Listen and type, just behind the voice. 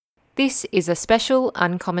This is a special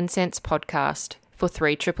Uncommon Sense podcast for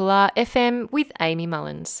 3RRR FM with Amy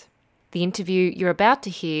Mullins. The interview you're about to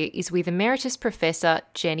hear is with Emeritus Professor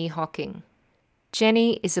Jenny Hocking.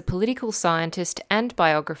 Jenny is a political scientist and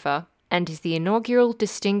biographer and is the inaugural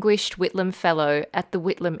Distinguished Whitlam Fellow at the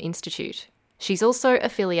Whitlam Institute. She's also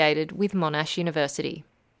affiliated with Monash University.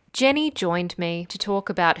 Jenny joined me to talk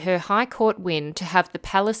about her High Court win to have the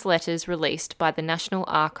Palace Letters released by the National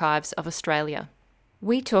Archives of Australia.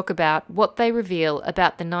 We talk about what they reveal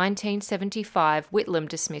about the 1975 Whitlam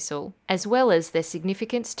Dismissal, as well as their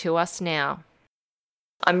significance to us now.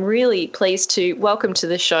 I'm really pleased to welcome to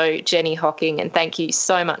the show Jenny Hocking, and thank you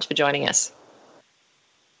so much for joining us.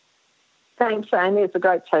 Thanks, Amy. It's a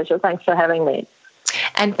great pleasure. Thanks for having me.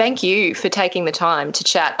 And thank you for taking the time to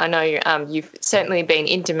chat. I know you've certainly been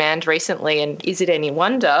in demand recently, and is it any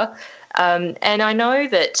wonder? And I know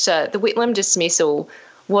that the Whitlam Dismissal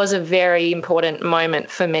was a very important moment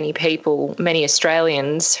for many people, many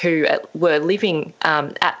Australians who were living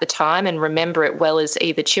at the time and remember it well as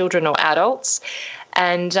either children or adults.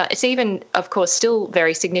 And it's even, of course, still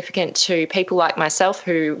very significant to people like myself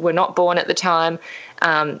who were not born at the time,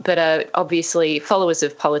 but are obviously followers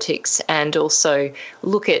of politics and also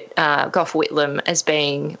look at Gough Whitlam as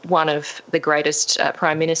being one of the greatest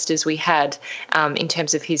prime ministers we had in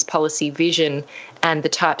terms of his policy vision and the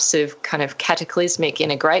types of kind of cataclysmic,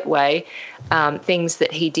 in a great way, things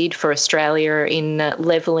that he did for Australia in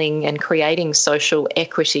levelling and creating social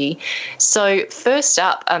equity. So first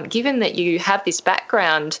up, given that you have this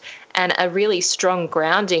background and a really strong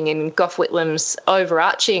grounding in Gough Whitlam's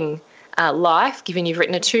overarching life, given you've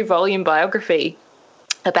written a 2-volume biography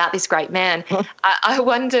about this great man, I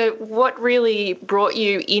wonder what really brought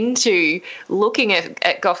you into looking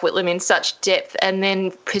at Gough Whitlam in such depth and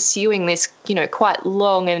then pursuing this, quite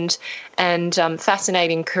long and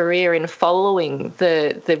fascinating career in following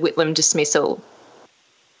the Whitlam Dismissal.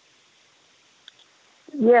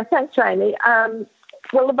 Yeah, thanks, Amy.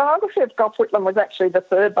 Well, the biography of Gough Whitlam was actually the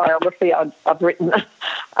third biography I've written.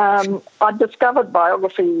 I discovered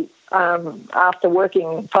biography after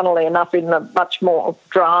working, funnily enough, in the much more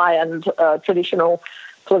dry and traditional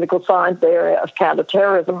political science area of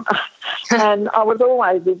counter-terrorism. And I was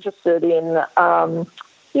always interested in,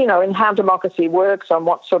 in how democracy works, on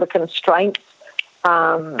what sort of constraints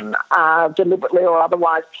are deliberately or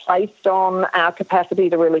otherwise placed on our capacity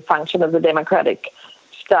to really function as a democratic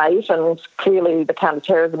state. And clearly the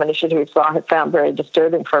counter-terrorism initiatives I have found very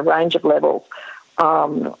disturbing for a range of levels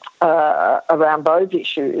around those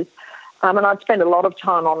issues. And I'd spent a lot of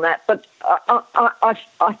time on that. But I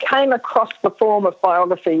came across the form of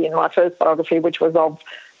biography in my first biography, which was of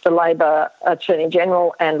the Labor Attorney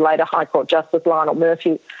General and later High Court Justice Lionel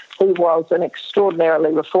Murphy, who was an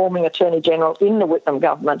extraordinarily reforming Attorney General in the Whitlam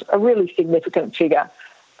government, a really significant figure,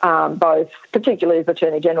 both particularly as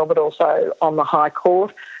Attorney General but also on the High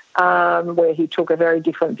Court, where he took a very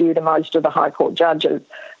different view to most of the High Court judges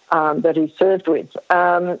that he served with.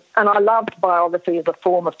 And I loved biography as a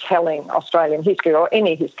form of telling Australian history or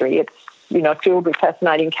any history. It's, filled with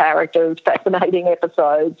fascinating characters, fascinating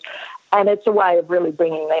episodes, and it's a way of really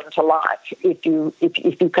bringing them to life if you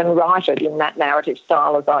can write it in that narrative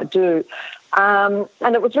style as I do. And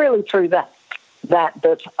it was really through that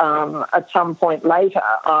at some point later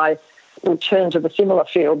I returned to the similar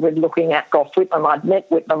field with looking at Gough Whitlam. I'd met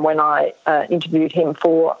Whitlam when I interviewed him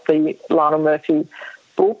for the Lionel Murphy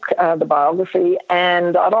book, the biography,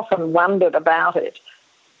 and I'd often wondered about it,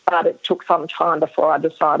 but it took some time before I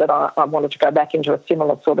decided I wanted to go back into a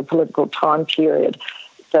similar sort of political time period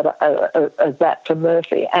as that for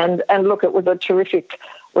Murphy. And look, it was a terrific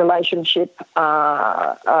relationship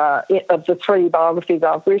of the 3 biographies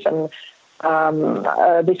I've written.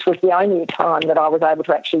 This was the only time that I was able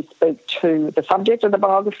to actually speak to the subject of the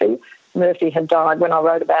biography. Murphy had died when I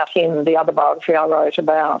wrote about him. The other biography I wrote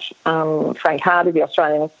about Frank Hardy, the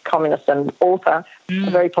Australian communist and author, a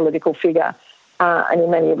very political figure, and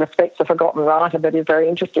in many respects a forgotten writer, but a very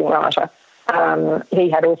interesting writer. He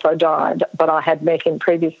had also died, but I had met him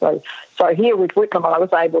previously. So here with Whitlam, I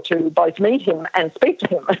was able to both meet him and speak to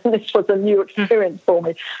him. And this was a new experience for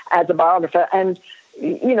me as a biographer. And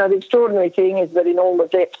the extraordinary thing is that in all the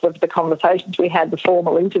depth of the conversations we had, the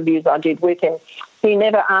formal interviews I did with him, he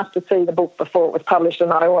never asked to see the book before it was published,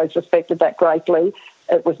 and I always respected that greatly.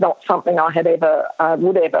 It was not something I had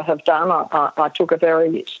would ever have done. I took a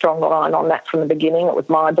very strong line on that from the beginning. It was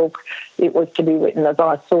my book. It was to be written as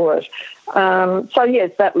I saw it. So,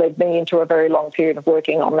 yes, that led me into a very long period of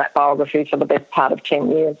working on that biography for the best part of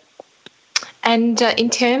 10 years. And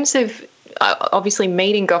in terms of obviously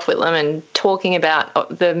meeting Gough Whitlam and talking about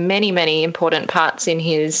the many, many important parts in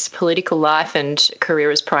his political life and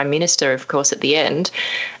career as Prime Minister, of course, at the end.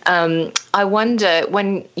 I wonder,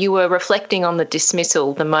 when you were reflecting on the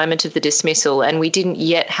dismissal, the moment of the dismissal, and we didn't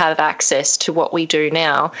yet have access to what we do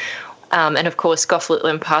now, and of course Gough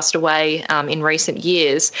Whitlam passed away in recent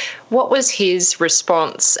years, what was his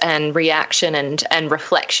response and reaction and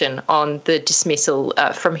reflection on the dismissal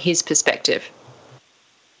from his perspective?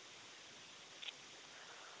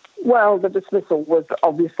 Well, the dismissal was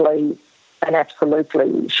obviously an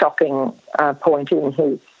absolutely shocking point in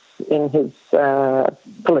his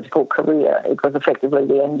political career. It was effectively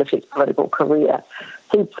the end of his political career.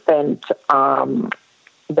 He'd spent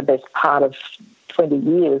the best part of 20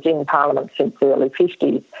 years in Parliament since the early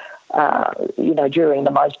 50s, during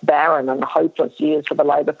the most barren and hopeless years for the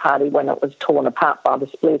Labor Party when it was torn apart by the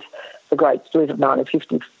split, the Great Split of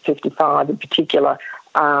 1955 in particular,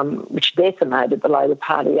 which decimated the Labor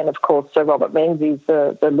Party. And, of course, Sir Robert Menzies,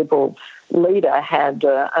 the Liberal leader, had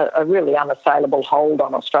a really unassailable hold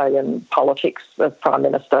on Australian politics as Prime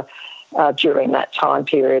Minister during that time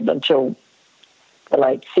period until the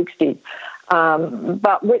late 60s.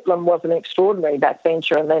 But Whitlam was an extraordinary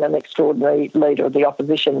backbencher and then an extraordinary leader of the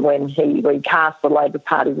opposition when he recast the Labor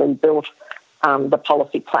Party, rebuilt the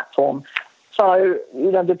policy platform. So,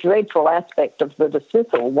 the dreadful aspect of the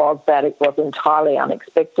dismissal was that it was entirely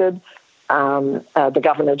unexpected. The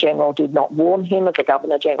Governor-General did not warn him, as the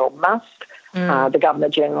Governor-General must. The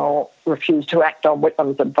Governor-General refused to act on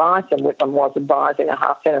Whitlam's advice, and Whitlam was advising a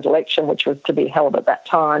half-Senate election, which was to be held at that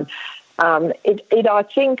time. It I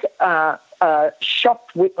think,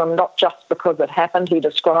 shocked Whitlam, not just because it happened. He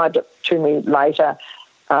described it to me later,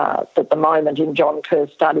 that the moment in John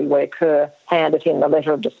Kerr's study where Kerr handed him the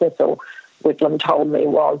letter of dismissal, Whitlam told me,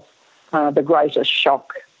 was the greatest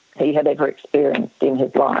shock he had ever experienced in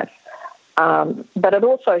his life. But it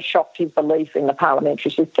also shocked his belief in the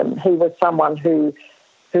parliamentary system. He was someone who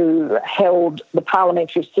held the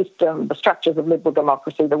parliamentary system, the structures of liberal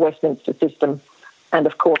democracy, the Westminster system, and,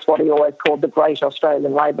 of course, what he always called the Great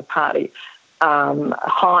Australian Labor Party,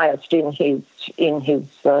 highest in his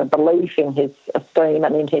belief, in his esteem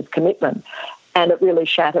and in his commitment. And it really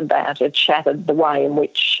shattered that. It shattered the way in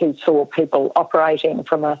which he saw people operating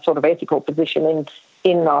from a sort of ethical position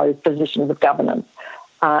in those positions of governance.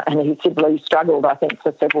 And he simply struggled, I think,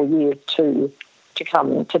 for several years to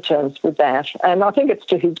come to terms with that. And I think it's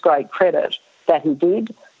to his great credit that he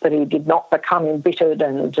did not become embittered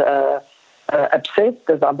and obsessed,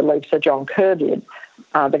 as I believe Sir John Kerr did,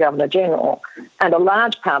 the Governor-General. And a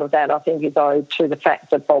large part of that, I think, is owed to the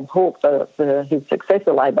fact that Bob Hawke, his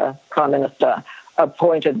successor Labor Prime Minister,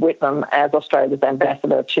 appointed Whitlam as Australia's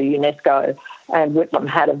ambassador to UNESCO. And Whitlam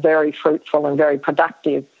had a very fruitful and very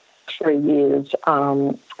productive 3 years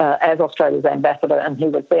as Australia's ambassador, and he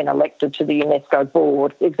was then elected to the UNESCO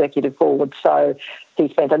board, executive board. So he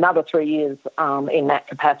spent another 3 years in that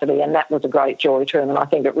capacity, and that was a great joy to him. And I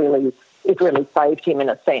think it really saved him, in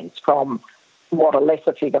a sense, from what a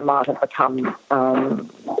lesser figure might have become,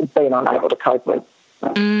 being unable to cope with.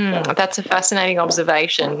 That's a fascinating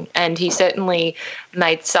observation, and he certainly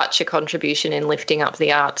made such a contribution in lifting up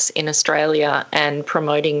the arts in Australia and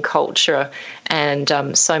promoting culture and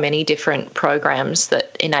so many different programs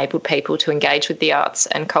that enabled people to engage with the arts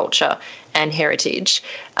and culture and heritage.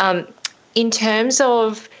 In terms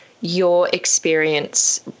of your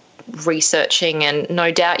experience researching, and no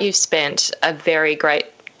doubt you've spent a very great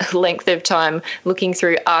length of time looking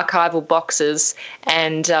through archival boxes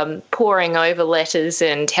and poring over letters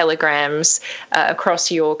and telegrams across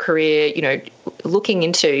your career, looking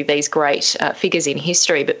into these great figures in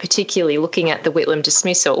history, but particularly looking at the Whitlam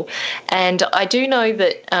dismissal. And I do know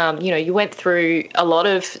that, you went through a lot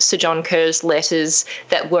of Sir John Kerr's letters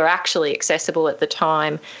that were actually accessible at the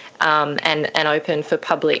time and open for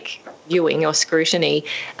public viewing or scrutiny.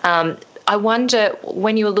 I wonder,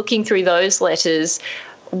 when you were looking through those letters,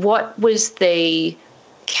 what was the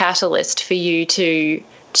catalyst for you to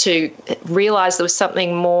realise there was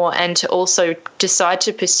something more, and to also decide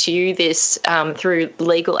to pursue this through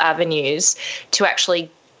legal avenues to actually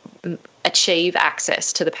achieve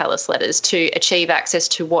access to the palace letters, to achieve access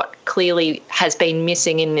to what clearly has been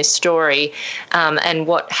missing in this story, and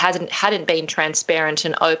what hadn't been transparent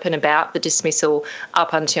and open about the dismissal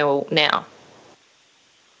up until now?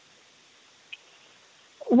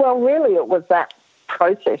 Well, really it was that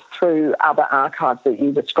process through other archives that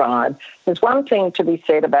you described. There's one thing to be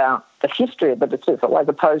said about the history of the dismissal as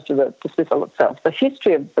opposed to the dismissal itself. The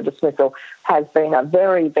history of the dismissal has been a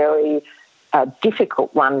very, very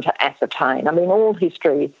difficult one to ascertain. I mean, all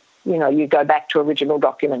history, you go back to original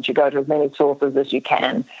documents, you go to as many sources as you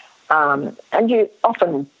can. And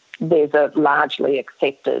there's a largely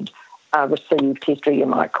accepted received history, you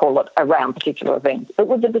might call it, around particular events. But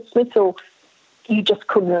with the dismissal, you just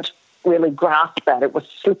couldn't really grasp that. It was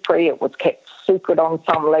slippery, it was kept secret on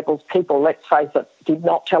some levels. People, let's face it, did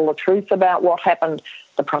not tell the truth about what happened.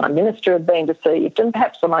 The Prime Minister had been deceived, and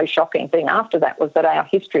perhaps the most shocking thing after that was that our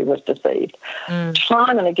history was deceived.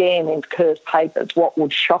 Time and again in Kerr's papers, what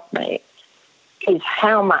would shock me is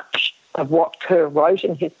how much of what Kerr wrote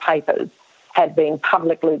in his papers had been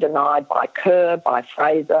publicly denied by Kerr, by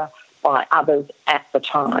Fraser, by others at the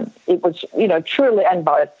time. It was, truly, and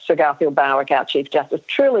by Sir Garfield Barwick, our Chief Justice,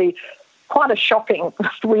 truly quite a shocking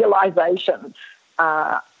realisation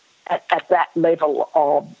at that level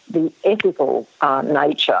of the ethical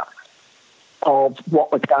nature of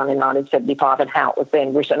what was done in 1975 and how it was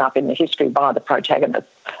then written up in the history by the protagonists.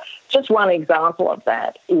 Just one example of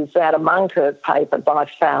that is that among Kerr's papers I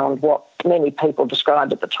found what many people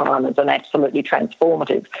described at the time as an absolutely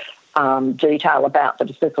transformative detail about the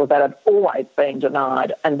dismissal that had always been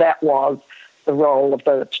denied, and that was the role of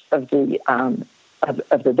the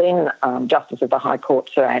then Justice of the High Court,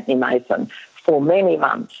 Sir Anthony Mason. For many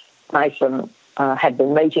months, Mason had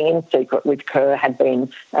been meeting in secret with Kerr, had been,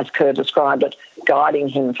 as Kerr described it, guiding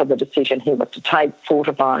him for the decision he was to take,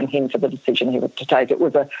 fortifying him for the decision he was to take. It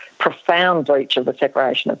was a profound breach of the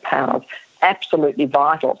separation of powers, absolutely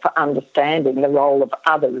vital for understanding the role of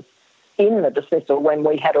others in the dismissal when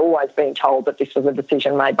we had always been told that this was a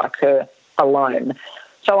decision made by Kerr alone.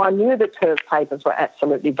 So I knew that Kerr's papers were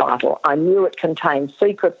absolutely vital. I knew it contained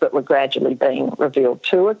secrets that were gradually being revealed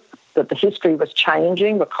to us, that the history was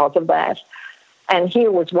changing because of that. And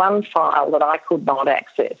here was one file that I could not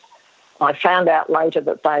access. I found out later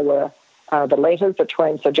that they were the letters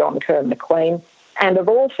between Sir John Kerr and the Queen. And of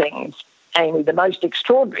all things, Amy, the most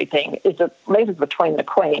extraordinary thing is that letters between the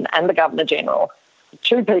Queen and the Governor-General,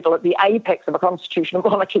 two people at the apex of a constitutional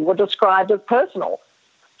monarchy, were described as personal.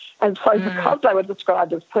 And so because they were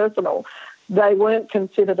described as personal, they weren't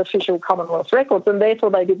considered official Commonwealth records, and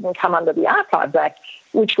therefore they didn't come under the Archives Act,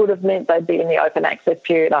 which would have meant they'd be in the open access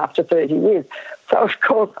period after 30 years. So, of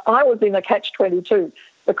course, I was in a catch-22.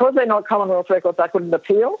 Because they're not Commonwealth records, I couldn't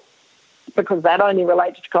appeal, because that only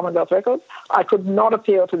relates to Commonwealth records. I could not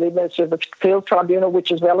appeal to the Administrative Appeals Tribunal,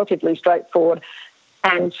 which is relatively straightforward,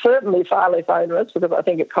 and certainly far less onerous, because I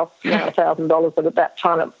think it cost $1,000, but at that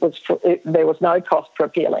time there was no cost for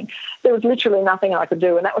appealing. There was literally nothing I could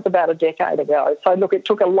do, and that was about a decade ago. So, look, it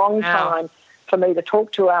took a long time for me to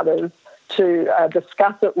talk to others, to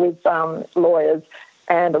discuss it with lawyers,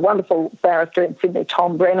 and a wonderful barrister in Sydney,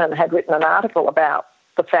 Tom Brennan, had written an article about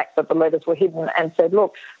the fact that the letters were hidden and said,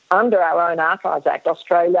 look, under our own Archives Act,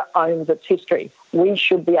 Australia owns its history. We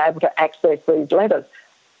should be able to access these letters.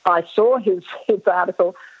 I saw his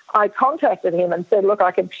article. I contacted him and said, look,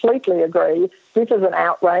 I completely agree. This is an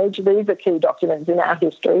outrage. These are key documents in our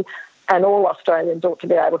history, and all Australians ought to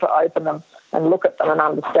be able to open them and look at them and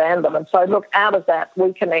understand them. And so, look, out of that,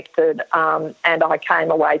 we connected, and I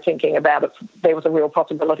came away thinking about it. There was a real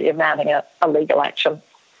possibility of mounting a legal action.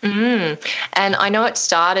 And I know it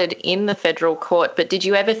started in the federal court, but did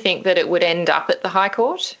you ever think that it would end up at the High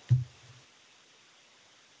Court?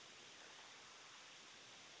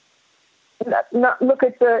 No, look,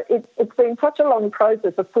 it's been such a long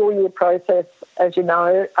process, a 4-year process, as you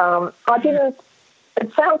know. I didn't.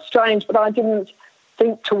 It sounds strange, but I didn't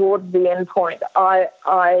think towards the end point.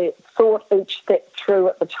 I thought each step through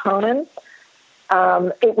at the time.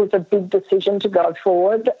 It was a big decision to go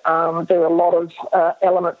forward. There were a lot of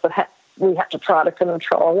elements that we had to try to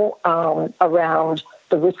control around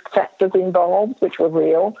the risk factors involved, which were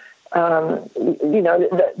real. The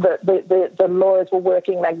lawyers were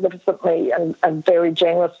working magnificently and very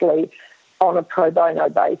generously on a pro bono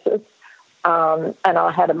basis. And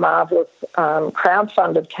I had a marvellous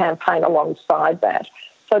crowd-funded campaign alongside that.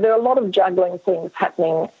 So there are a lot of juggling things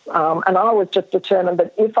happening, and I was just determined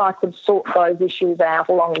that if I could sort those issues out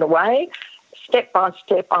along the way, step by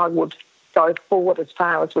step, I would go forward as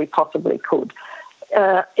far as we possibly could.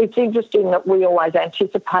 It's interesting that we always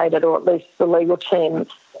anticipated, or at least the legal team,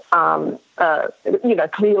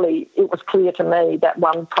 clearly it was clear to me that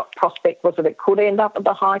one prospect was that it could end up at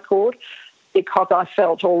the High Court, because I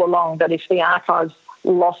felt all along that if the archives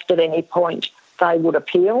lost at any point, they would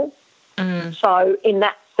appeal. So in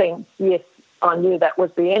that sense, yes, I knew that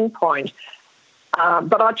was the end point.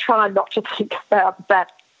 But I tried not to think about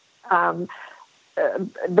that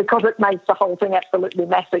because it makes the whole thing absolutely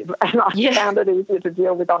massive, and I found it easier to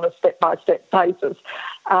deal with on a step-by-step basis.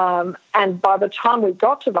 And by the time we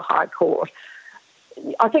got to the High Court,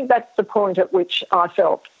 I think that's the point at which I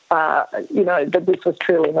felt that this was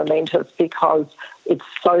truly momentous because it's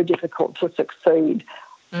so difficult to succeed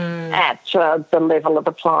at the level of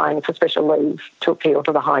applying for special leave to appeal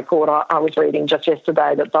to the High Court. I was reading just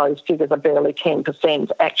yesterday that those figures are barely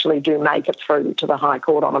 10% actually do make it through to the High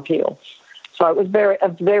Court on appeal. So it was a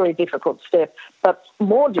very difficult step. But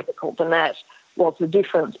more difficult than that was the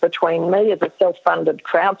difference between me as a self-funded,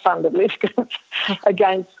 crowd-funded litigant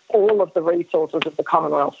against all of the resources of the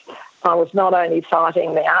Commonwealth. I was not only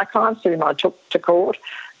fighting the archives, whom I took to court,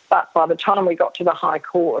 but by the time we got to the High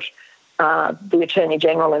Court, the Attorney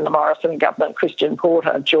General in the Morrison government, Christian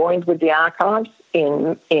Porter, joined with the archives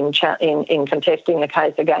in contesting the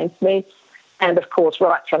case against me. And, of course,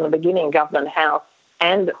 right from the beginning, Government House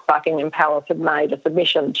and Buckingham Palace had made a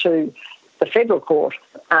submission to the federal court,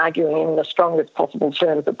 arguing in the strongest possible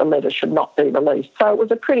terms that the letters should not be released. So it was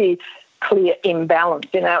a pretty clear imbalance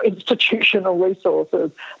in our institutional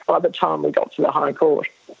resources by the time we got to the High Court.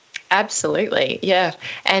 Absolutely, yeah.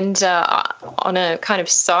 And on a kind of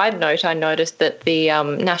side note, I noticed that the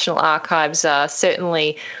National Archives are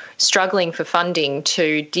certainly struggling for funding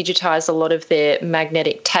to digitise a lot of their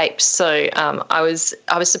magnetic tapes. So I was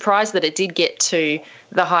surprised that it did get to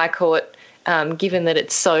the High Court, given that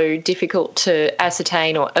it's so difficult to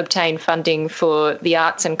ascertain or obtain funding for the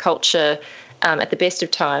arts and culture at the best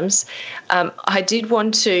of times. I did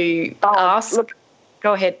want to ask... Look,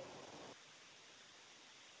 go ahead.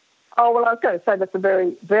 Oh, well, I was going to say that's a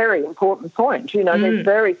very, very important point. There's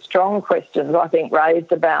very strong questions, I think,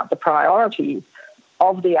 raised about the priorities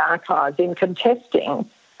of the archives in contesting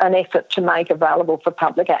an effort to make available for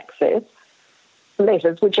public access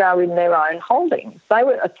letters which are in their own holdings. They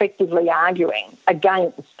were effectively arguing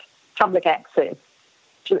against public access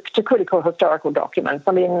to critical historical documents.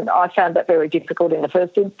 I mean, I found that very difficult in the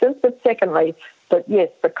first instance, but secondly, that, yes,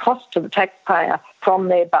 the cost to the taxpayer from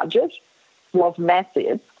their budget was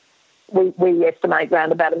massive. We estimate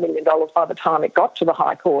around about $1 million by the time it got to the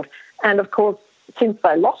High Court. And, of course, since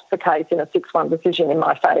they lost the case in a 6-1 decision in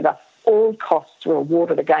my favour, all costs were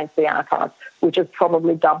awarded against the archives, which has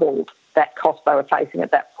probably doubled that cost they were facing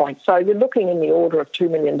at that point. So you're looking in the order of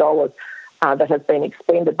 $2 million that has been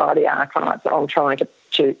expended by the archives on trying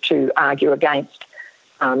to argue against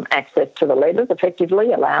access to the letters. Effectively,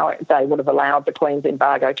 they would have allowed the Queen's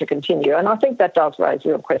embargo to continue. And I think that does raise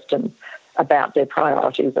real questions about their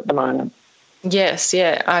priorities at the moment. Yes,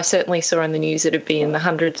 yeah. I certainly saw in the news it would be in the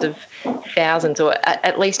hundreds of thousands, or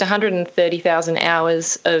at least 130,000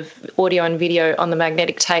 hours of audio and video on the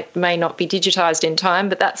magnetic tape may not be digitised in time,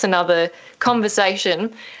 but that's another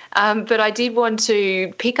conversation. But I did want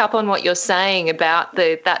to pick up on what you're saying about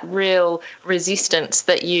that real resistance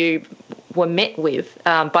that you were met with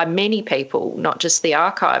by many people, not just the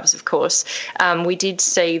archives, of course. We did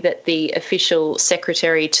see that the official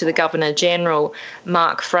secretary to the Governor-General,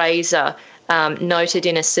 Mark Fraser, noted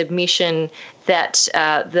in a submission that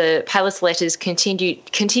the palace letters'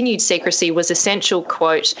 continued secrecy was essential,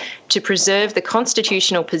 quote, to preserve the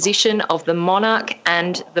constitutional position of the monarch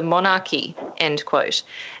and the monarchy, end quote.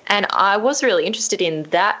 And I was really interested in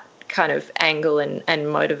that kind of angle and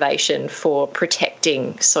motivation for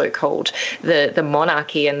protecting so-called the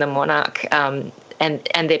monarchy and the monarch and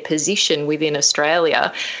their position within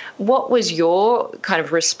Australia. What was your kind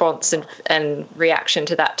of response and reaction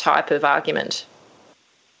to that type of argument?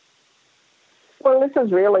 Well, this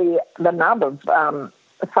is really the nub of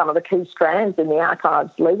some of the key strands in the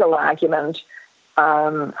archives legal argument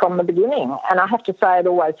from the beginning. And I have to say it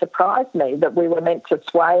always surprised me that we were meant to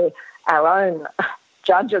sway our own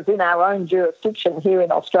judges in our own jurisdiction here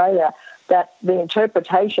in Australia, that the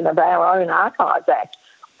interpretation of our own Archives Act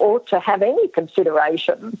ought to have any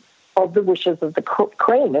consideration of the wishes of the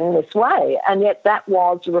Queen in this way. And yet that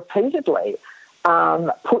was repeatedly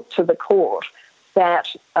put to the court,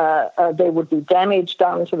 that there would be damage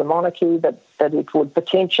done to the monarchy, that it would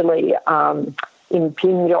potentially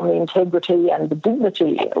impinge on the integrity and the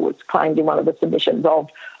dignity, it was claimed in one of the submissions, of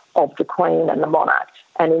the Queen and the monarch,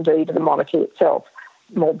 and indeed the monarchy itself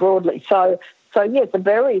more broadly. So yes, a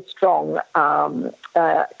very strong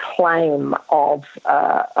claim of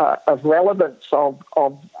relevance of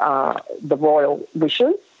the royal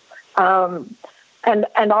wishes. And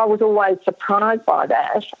I was always surprised by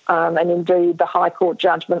that. And indeed, the High Court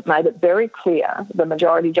judgment made it very clear, the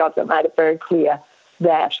majority judgment made it very clear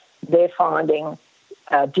that their finding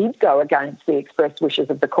did go against the express wishes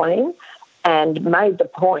of the Queen, and made the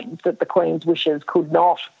point that the Queen's wishes could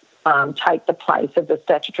not take the place of the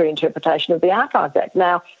statutory interpretation of the Archives Act.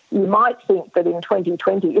 Now, you might think that in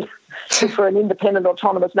 2020, for an independent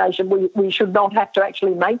autonomous nation, we should not have to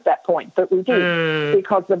actually make that point, but we did,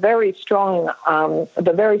 because the very strong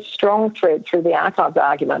thread through the Archives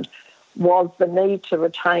argument was the need to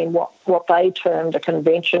retain what they termed a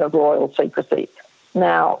convention of royal secrecy.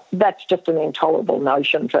 Now, that's just an intolerable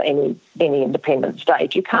notion for any independent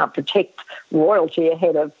state. You can't protect royalty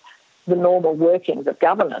ahead of the normal workings of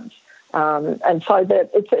governance. And so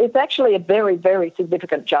it's actually a very, very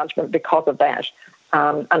significant judgment because of that.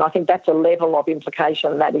 And I think that's a level of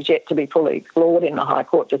implication that is yet to be fully explored in the High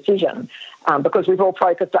Court decision, because we've all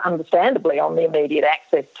focused, understandably, on the immediate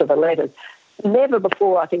access to the letters. Never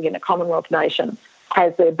before, I think, in a Commonwealth nation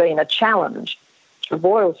has there been a challenge to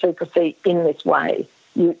royal secrecy in this way.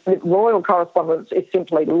 Royal correspondence is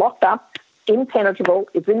simply locked up, impenetrable.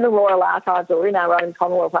 It's in the Royal Archives or in our own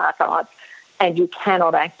Commonwealth Archives, and you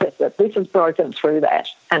cannot access it. This has broken through that,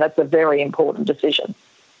 and it's a very important decision.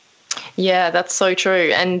 Yeah, that's so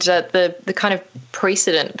true. And the kind of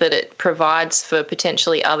precedent that it provides for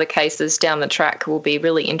potentially other cases down the track will be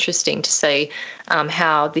really interesting to see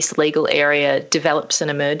how this legal area develops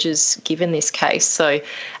and emerges given this case. So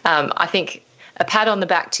I think a pat on the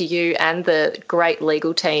back to you and the great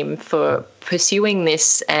legal team for pursuing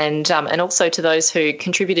this, and also to those who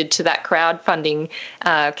contributed to that crowdfunding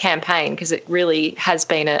campaign, because it really has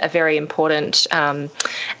been a very important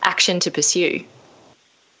action to pursue.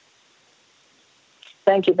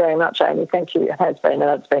 Thank you very much, Amy. Thank you. It's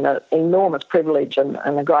been an enormous privilege and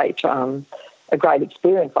a great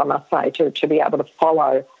experience, I must say, to be able to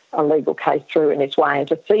follow a legal case through in this way and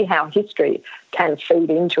to see how history can feed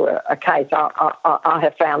into a case. I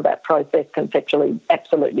have found that process conceptually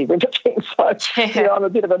absolutely riveting. So I'm a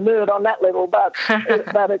bit of a nerd on that level, but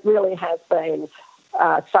it really has been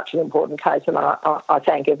such an important case, and I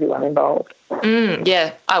thank everyone involved.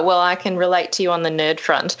 Yeah, well, I can relate to you on the nerd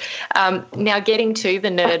front. Now, getting to the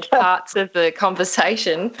nerd parts of the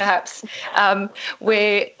conversation, perhaps,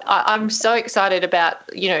 where I'm so excited about,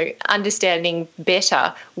 understanding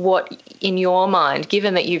better what, in your mind,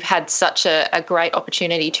 given that you've had such a great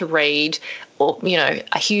opportunity to read,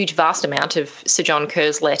 a huge, vast amount of Sir John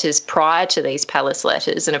Kerr's letters prior to these palace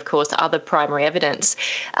letters, and of course other primary evidence.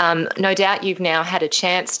 No doubt you've now had a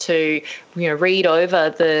chance to, read over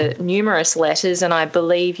the numerous letters, and I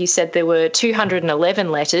believe you said there were 211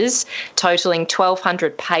 letters, totaling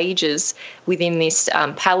 1,200 pages within this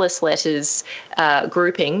palace letters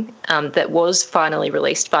grouping that was finally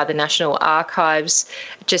released by the National Archives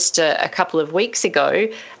just a couple of weeks ago.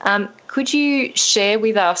 Could you share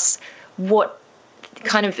with us what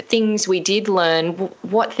kind of things we did learn,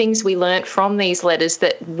 what things we learnt from these letters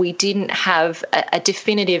that we didn't have a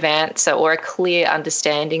definitive answer or a clear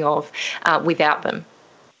understanding of without them?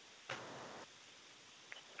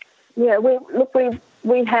 Yeah,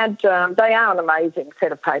 we had, they are an amazing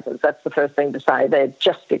set of papers, that's the first thing to say. They're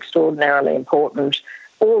just extraordinarily important.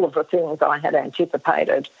 All of the things I had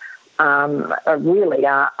anticipated really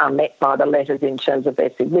are met by the letters in terms of their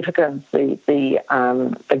significance, the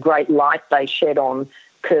great light they shed on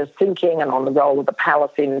Kerr's thinking and on the role of the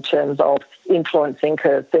palace in terms of influencing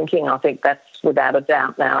Kerr's thinking. I think that's without a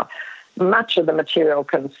doubt now. Much of the material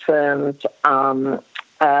confirmed what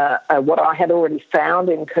I had already found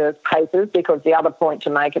in Kerr's papers, because the other point to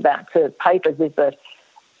make about Kerr's papers is that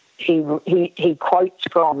he quotes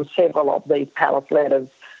from several of these palace letters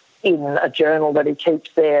in a journal that he keeps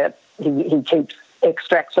there. He keeps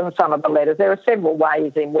extracts from some of the letters. There are several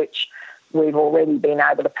ways in which we've already been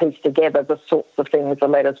able to piece together the sorts of things the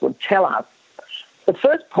letters would tell us. The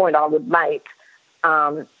first point I would make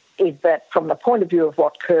is that from the point of view of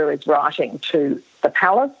what Kerr is writing to the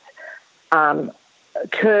palace,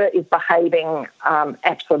 Kerr is behaving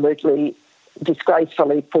absolutely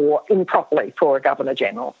disgracefully improperly for a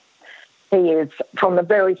Governor-General. He is, from the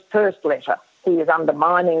very first letter, he is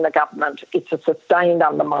undermining the government. It's a sustained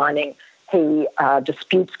undermining. He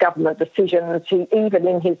disputes government decisions. He, even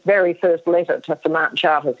in his very first letter to Sir Martin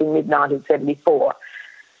Charters in mid-1974,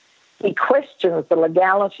 he questions the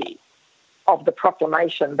legality of the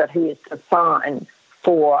proclamation that he is to sign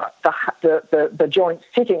for the joint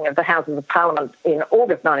sitting of the Houses of Parliament in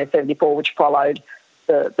August 1974, which followed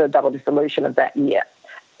the double dissolution of that year.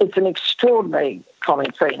 It's an extraordinary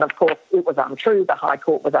commentary, and of course it was untrue. The High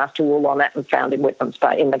Court was asked to rule on that and found in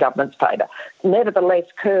the government's favour. Nevertheless,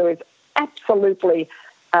 Kerr is absolutely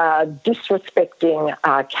disrespecting,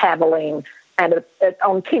 cavilling, and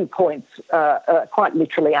on key points quite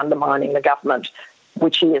literally undermining the government,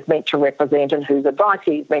 which he is meant to represent and whose advice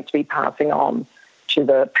he is meant to be passing on to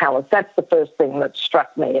the palace. That's the first thing that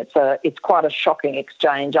struck me. It's quite a shocking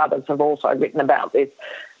exchange. Others have also written about this.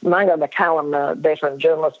 Mungo McCallum, a veteran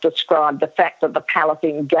journalist, described the fact that the palace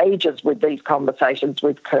engages with these conversations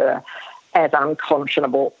with Kerr as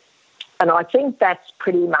unconscionable. And I think that's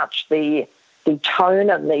pretty much the tone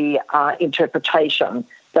and the interpretation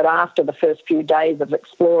that after the first few days of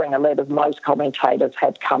exploring the letters, most commentators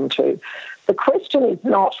had come to. The question is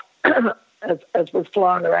not, as was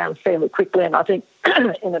flown around fairly quickly, and I think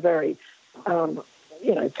in a very,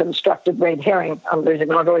 constructed red herring, I'm losing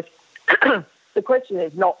my voice. The question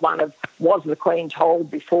is not one of, was the Queen told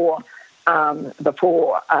before Kerr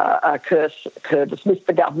dismissed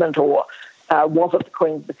the government, or was it the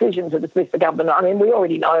Queen's decision to dismiss the government? I mean, we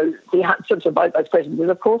already know the answer to both those questions is,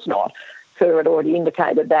 of course not. Kerr had already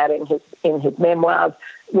indicated that in his memoirs.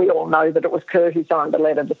 We all know that it was Kerr who signed the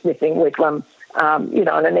letter dismissing Whitlam. And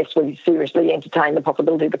unless we seriously entertain the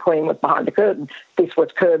possibility the Queen was behind the curtain, this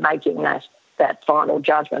was Kerr making that final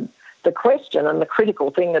judgment. The question and the critical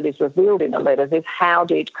thing that is revealed in the letters is, how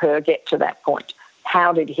did Kerr get to that point?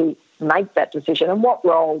 How did he make that decision? And what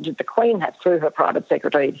role did the Queen have through her private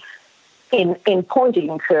secretary in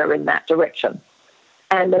pointing Kerr in that direction?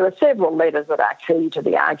 And there are several letters that are key to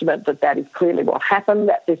the argument that is clearly what happened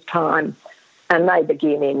at this time. And they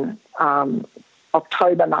begin in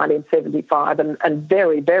October 1975. And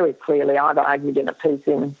very, very clearly, I've argued in a piece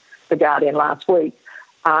in The Guardian last week,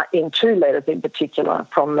 in two letters in particular,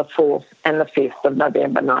 from the 4th and the 5th of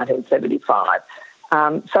November 1975.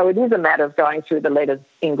 So it is a matter of going through the letters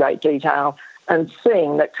in great detail and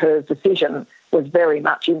seeing that Kerr's decision was very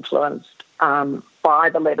much influenced by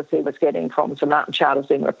the letters he was getting from Sir Martin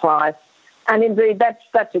Charters in reply. And indeed,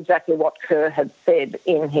 that's exactly what Kerr had said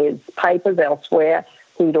in his papers elsewhere.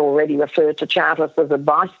 He'd already referred to Charters'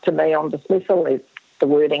 advice to me on dismissal, is the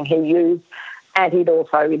wording he used, and he'd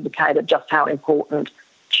also indicated just how important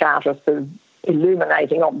Charters'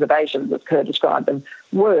 illuminating observations, as Kerr described them,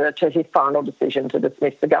 were to his final decision to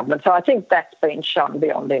dismiss the government. So I think that's been shown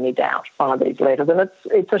beyond any doubt by these letters, and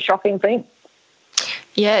it's a shocking thing.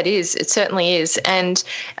 Yeah, it is. It certainly is. And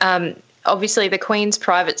obviously the Queen's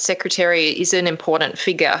private secretary is an important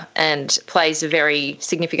figure and plays a very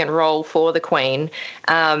significant role for the Queen.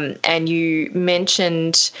 And you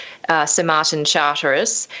mentioned Sir Martin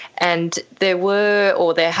Charteris, and there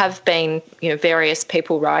have been various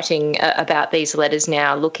people writing about these letters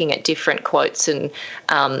now, looking at different quotes and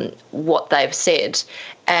what they've said.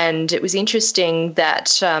 And it was interesting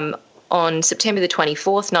that on September the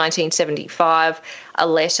 24th, 1975, a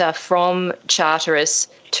letter from Charteris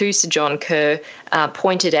to Sir John Kerr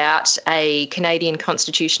pointed out a Canadian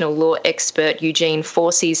constitutional law expert, Eugene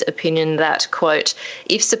Forsey's opinion that, quote,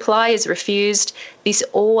 if supply is refused, this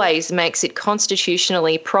always makes it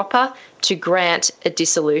constitutionally proper to grant a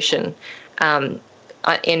dissolution,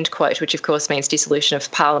 end quote, which of course means dissolution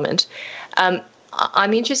of Parliament.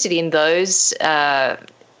 I'm interested in those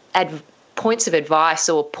points of advice,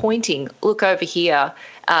 or pointing, look over here,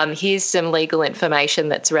 here's some legal information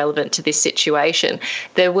that's relevant to this situation.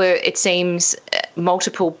 There were, it seems,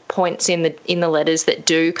 multiple points in the letters that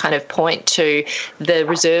do kind of point to the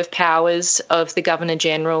reserve powers of the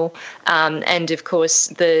Governor-General, and of course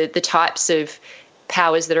the types of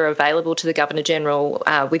powers that are available to the Governor-General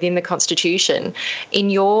within the Constitution. In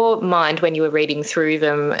your mind, when you were reading through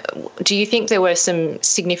them, do you think there were some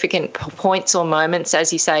significant points or moments,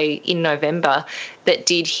 as you say, in November, that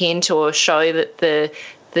did hint or show that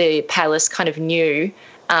the palace kind of knew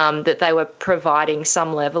that they were providing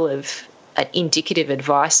some level of indicative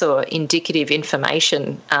advice or indicative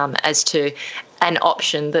information as to an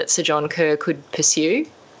option that Sir John Kerr could pursue?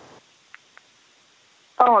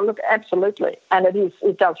 Oh, look, absolutely. And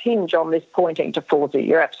it does hinge on this pointing to Forsey.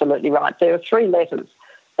 You're absolutely right. There are three letters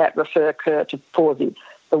that refer Kerr to Forsey.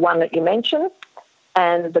 The one that you mentioned,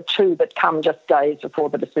 and the two that come just days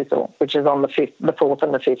before the dismissal, which is on the 4th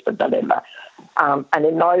and the 5th of November. And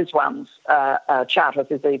in those ones,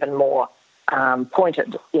 Charters is even more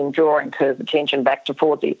pointed in drawing Kerr's attention back to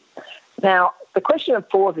Forsey. Now, the question of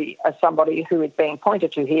Forsey, as somebody who is being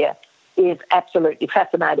pointed to here, is absolutely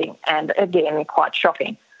fascinating and, again, quite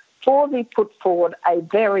shocking. Forsey put forward a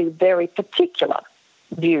very, very particular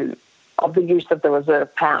view of the use of the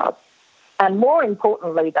reserve powers. And more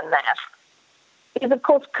importantly than that is, of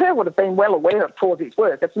course, Kerr would have been well aware of Forsey's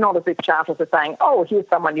work. It's not as if Charters are saying, oh, here's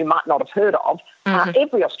someone you might not have heard of. Mm-hmm.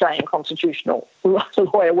 Every Australian constitutional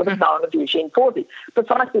lawyer would have known of Eugene Forsey,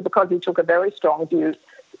 precisely because he took a very strong view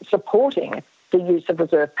supporting the use of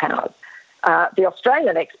reserve powers. The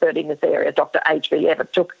Australian expert in this area, Dr. H.V.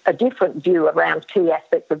 Everett, took a different view around key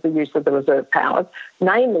aspects of the use of the reserve powers,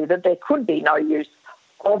 namely that there could be no use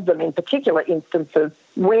of them in particular instances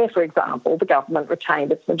where, for example, the government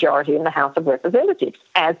retained its majority in the House of Representatives,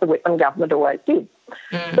 as the Whitlam government always did.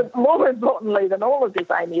 But more importantly than all of this,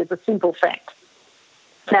 Amy, is a simple fact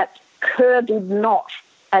that Kerr did not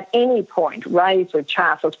at any point raise with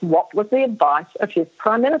Charters what was the advice of his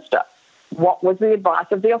Prime Minister, what was the advice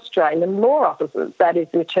of the Australian law officers, that is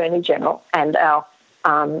the Attorney General and our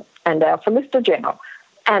Solicitor General,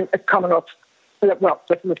 and the Commonwealth, well,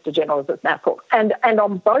 the Solicitor General as it's now called. And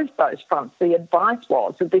on both those fronts, the advice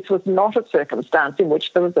was that this was not a circumstance in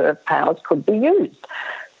which the reserve powers could be used.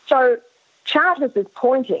 So Charters is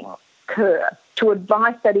pointing Kerr to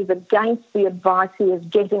advice that is against the advice he is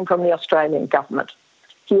getting from the Australian government.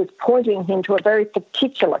 He is pointing him to a very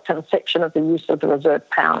particular conception of the use of the reserve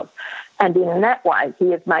powers. And in that way,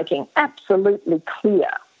 he is making absolutely clear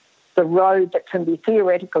the road that can be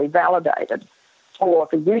theoretically validated for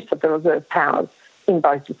the use of the reserve powers in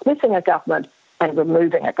both dismissing a government and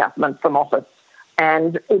removing a government from office.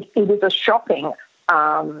 And it is a shocking,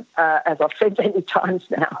 as I've said many times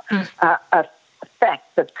now, a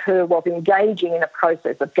fact that Kerr was engaging in a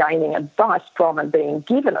process of gaining advice from and being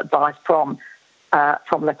given advice from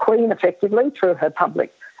the Queen, effectively, through her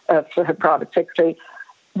private secretary,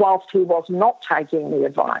 whilst he was not taking the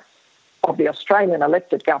advice of the Australian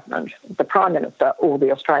elected government, the Prime Minister or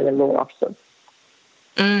the Australian law officers.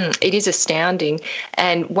 It is astounding.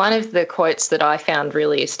 And one of the quotes that I found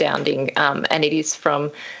really astounding, and it is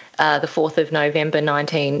from the 4th of November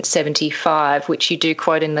 1975, which you do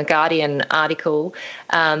quote in the Guardian article,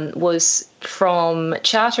 was from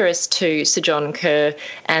Charteris to Sir John Kerr,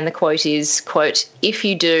 and the quote is, quote, "If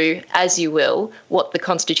you do, as you will, what the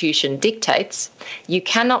Constitution dictates, you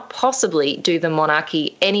cannot possibly do the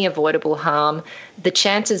monarchy any avoidable harm. The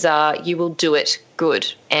chances are you will do it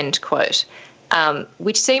good," end quote,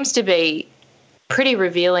 which seems to be pretty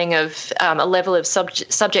revealing of a level of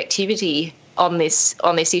subjectivity on this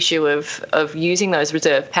issue of using those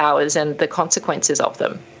reserve powers and the consequences of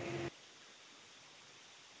them.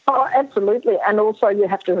 Oh, absolutely. And also you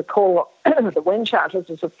have to recall that when Charters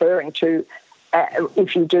is referring to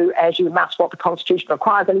if you do as you must what the Constitution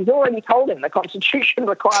requires, and he's already told him the Constitution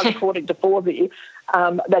requires, according to Forsey,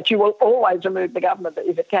 that you will always remove the government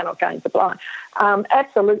if it cannot gain supply.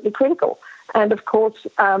 Absolutely critical. And, of course,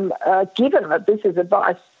 given that this is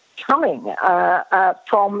advice coming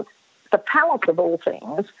from the palace of all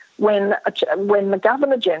things, when the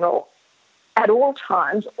Governor-General at all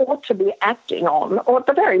times ought to be acting on, or at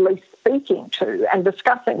the very least speaking to and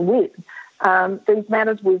discussing with these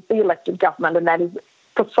matters with the elected government, and that is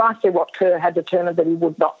precisely what Kerr had determined that he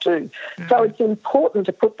would not do. Mm-hmm. So it's important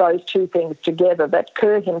to put those two things together, that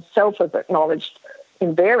Kerr himself has acknowledged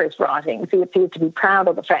in various writings. He appeared to be proud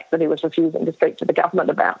of the fact that he was refusing to speak to the government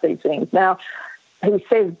about these things. Now, he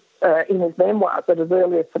says in his memoirs that as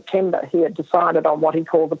early as September he had decided on what he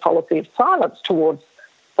called the policy of silence towards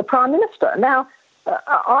the Prime Minister. Now,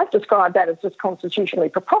 I've described that as just constitutionally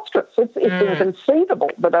preposterous. It's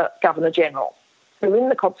inconceivable that a Governor-General, who in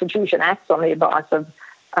the Constitution acts on the advice of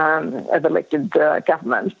elected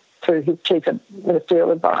government through his chief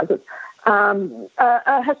ministerial advisors,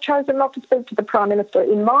 has chosen not to speak to the Prime Minister.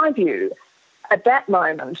 In my view, at that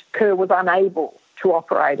moment, Kerr was unable to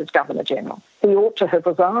operate as Governor-General. He ought to have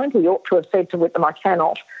resigned. He ought to have said to Whitlam, I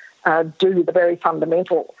cannot do the very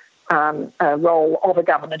fundamental role of a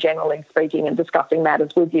Governor-General in speaking and discussing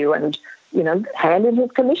matters with you, and, hand in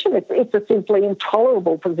his commission. It's a simply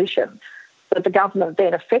intolerable position that the government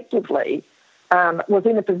then effectively was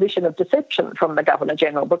in a position of deception from the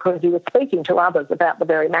Governor-General, because he was speaking to others about the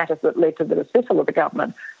very matters that led to the dismissal of the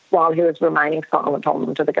government while he was remaining silent on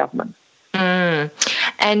them to the government.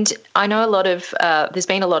 And I know there's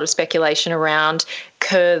been a lot of speculation around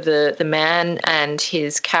Kerr, the man, and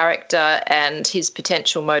his character and his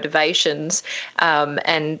potential motivations,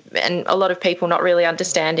 and a lot of people not really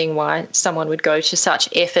understanding why someone would go to such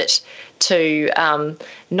effort to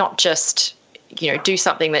not just do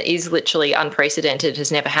something that is literally unprecedented,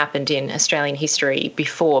 has never happened in Australian history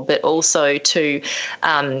before, but also to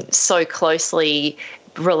so closely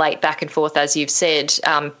relate back and forth, as you've said,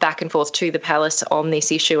 back and forth to the palace on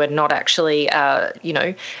this issue, and not actually,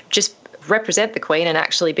 just represent the Queen and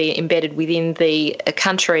actually be embedded within the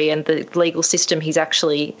country and the legal system he's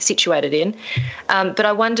actually situated in. But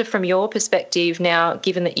I wonder, from your perspective now,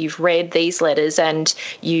 given that you've read these letters and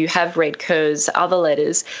you have read Kerr's other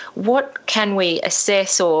letters, what can we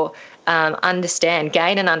assess or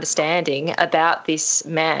gain an understanding about this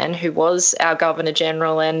man who was our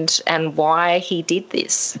Governor-General and why he did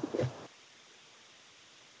this?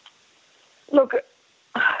 Look,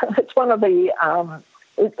 it's one of the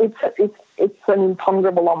it's an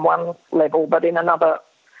imponderable on one level, but in another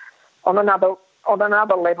on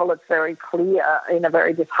another level, it's very clear in a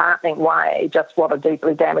very disheartening way just what a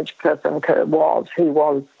deeply damaged person Kerr was. He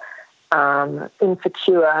was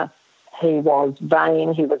insecure. He was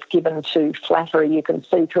vain. He was given to flattery. You can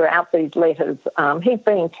see throughout these letters he's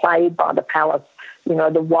being played by the palace,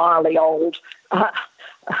 the wily old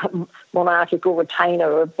monarchical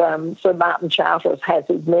retainer of Sir Martin Charteris has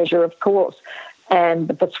his measure, of course, and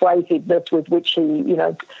the persuasiveness with which he,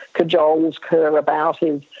 cajoles Kerr about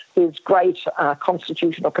his great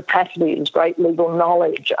constitutional capacity, his great legal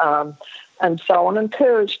knowledge, and so on. And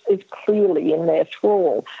Kerr is clearly in their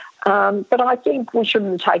thrall. But I think we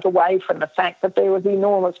shouldn't take away from the fact that there was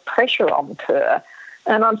enormous pressure on Kerr.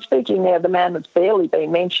 And I'm speaking now of the man that's barely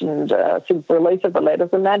been mentioned since the release of the letters,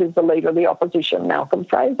 and that is the leader of the opposition, Malcolm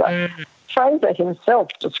Fraser. Mm. Fraser himself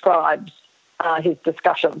describes his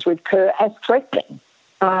discussions with Kerr as threatening,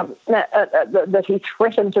 that he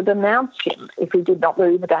threatened to denounce him if he did not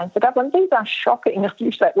move against the government. These are shocking. I've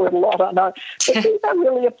used that word a lot, I know. But these are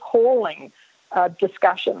really appalling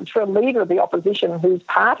discussions for a leader of the opposition whose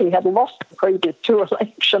party had lost the previous two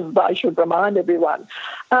elections, I should remind everyone,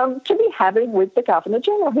 to be having with the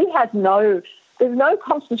Governor-General. There's no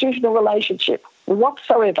constitutional relationship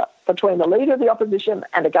whatsoever between the leader of the opposition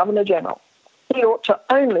and the Governor-General. He ought to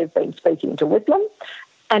only have been speaking to Whitlam,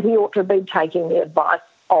 and he ought to have been taking the advice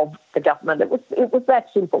of the government. It was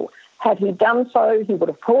that simple. Had he done so, he would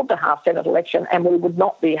have called the half-Senate election, and we would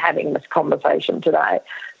not be having this conversation today.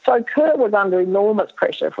 So Kerr was under enormous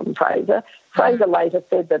pressure from Fraser. Fraser later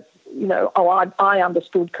said that, I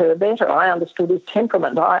understood Kerr better. I understood his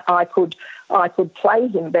temperament. I could play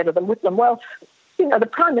him better than Whitlam. Well, the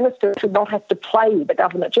Prime Minister should not have to play the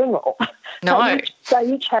Governor-General. No.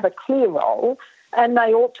 They each have a clear role, and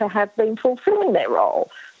they ought to have been fulfilling their role.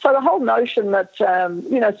 So the whole notion that,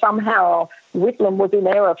 somehow Whitlam was in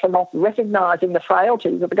error for not recognising the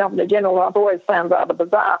frailties of the Governor-General, I've always found rather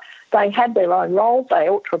bizarre. They had their own roles. They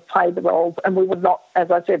ought to have played the roles, and we would not, as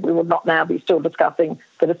I said, we would not now be still discussing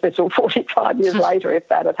the dismissal 45 years later if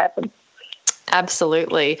that had happened.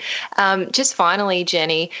 Absolutely. Just finally,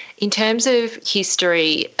 Jenny, in terms of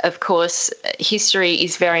history, of course, history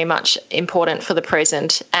is very much important for the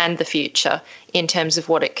present and the future in terms of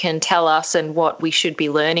what it can tell us and what we should be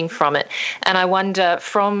learning from it. And I wonder,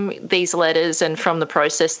 from these letters and from the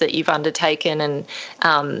process that you've undertaken and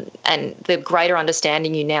the greater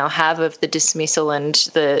understanding you now have of the dismissal and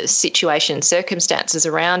the situation and circumstances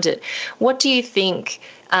around it, what do you think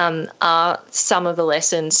are some of the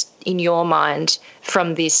lessons in your mind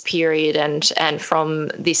from this period and from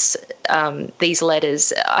this these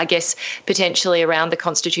letters, I guess, potentially around the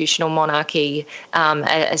constitutional monarchy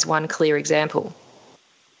as one clear example?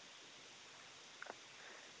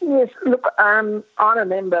 Yes, look, I'm a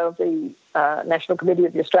member of the National Committee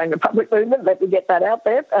of the Australian Republic Movement, let me get that out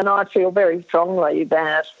there, and I feel very strongly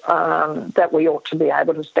that that we ought to be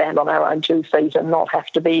able to stand on our own 2 feet and not have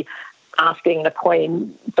to be asking the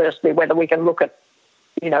Queen, firstly, whether we can look at,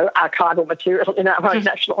 archival material in our own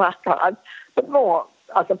national archives, but more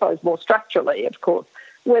structurally, of course,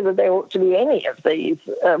 whether there ought to be any of these,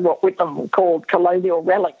 what Whitlam called colonial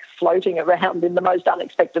relics, floating around in the most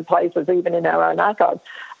unexpected places, even in our own archives,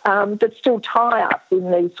 that still tie us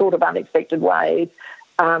in these sort of unexpected ways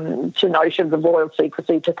to notions of royal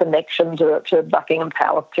secrecy, to connection to Buckingham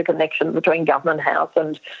Palace, to connection between Government House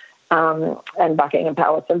and Buckingham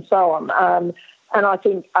Palace and so on. And I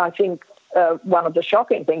think one of the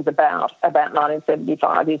shocking things about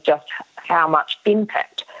 1975 is just how much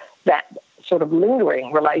impact that sort of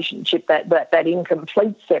lingering relationship, that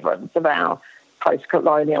incomplete severance of our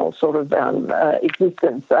post-colonial sort of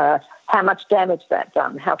existence, how much damage that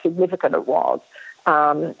done, how significant it was.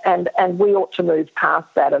 And we ought to move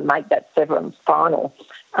past that and make that severance final.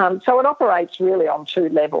 So it operates really on 2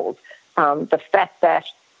 levels. The fact that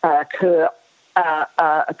Kerr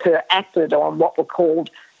acted on what were called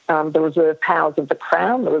the reserve powers of the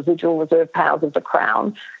Crown, the residual reserve powers of the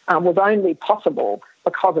Crown, was only possible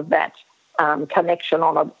because of that connection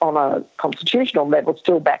on a constitutional level,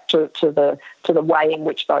 still back to the way in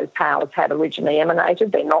which those powers had originally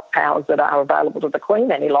emanated. They're not powers that are available to the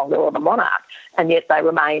Queen any longer, or the monarch, and yet they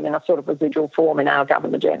remain in a sort of residual form in our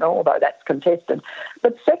Governor-General, although that's contested.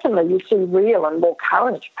 But secondly, you see real and more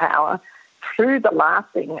current power through the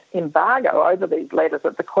lasting embargo over these letters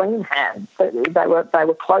that the Queen had. They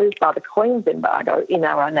were closed by the Queen's embargo in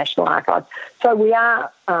our own national archives. So we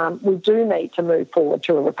do need to move forward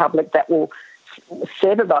to a republic that will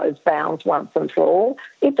sever those bounds once and for all.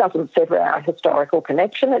 It doesn't sever our historical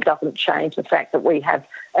connection. It doesn't change the fact that we have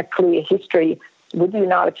a clear history with the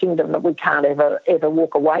United Kingdom that we can't ever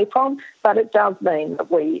walk away from. But it does mean that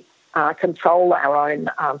we control our own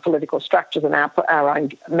political structures and our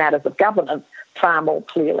own matters of governance far more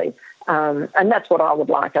clearly. And that's what I would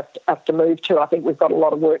like us to move to. I think we've got a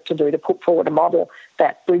lot of work to do to put forward a model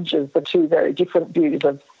that bridges the two very different views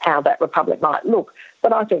of how that republic might look.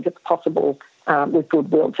 But I think it's possible with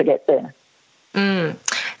goodwill to get there.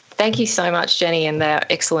 Thank you so much, Jenny, and they're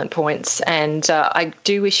excellent points. And I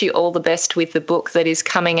do wish you all the best with the book that is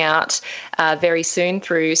coming out very soon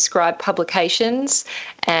through Scribe Publications,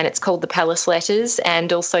 and it's called The Palace Letters.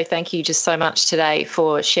 And also thank you just so much today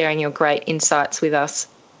for sharing your great insights with us.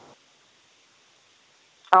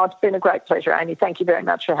 Oh, it's been a great pleasure, Amy. Thank you very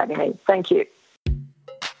much for having me. Thank you.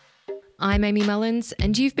 I'm Amy Mullins,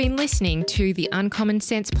 and you've been listening to the Uncommon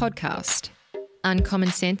Sense podcast. Uncommon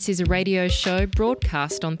Sense is a radio show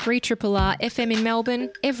broadcast on 3RRR FM in Melbourne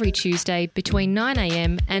every Tuesday between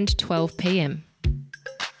 9am and 12pm.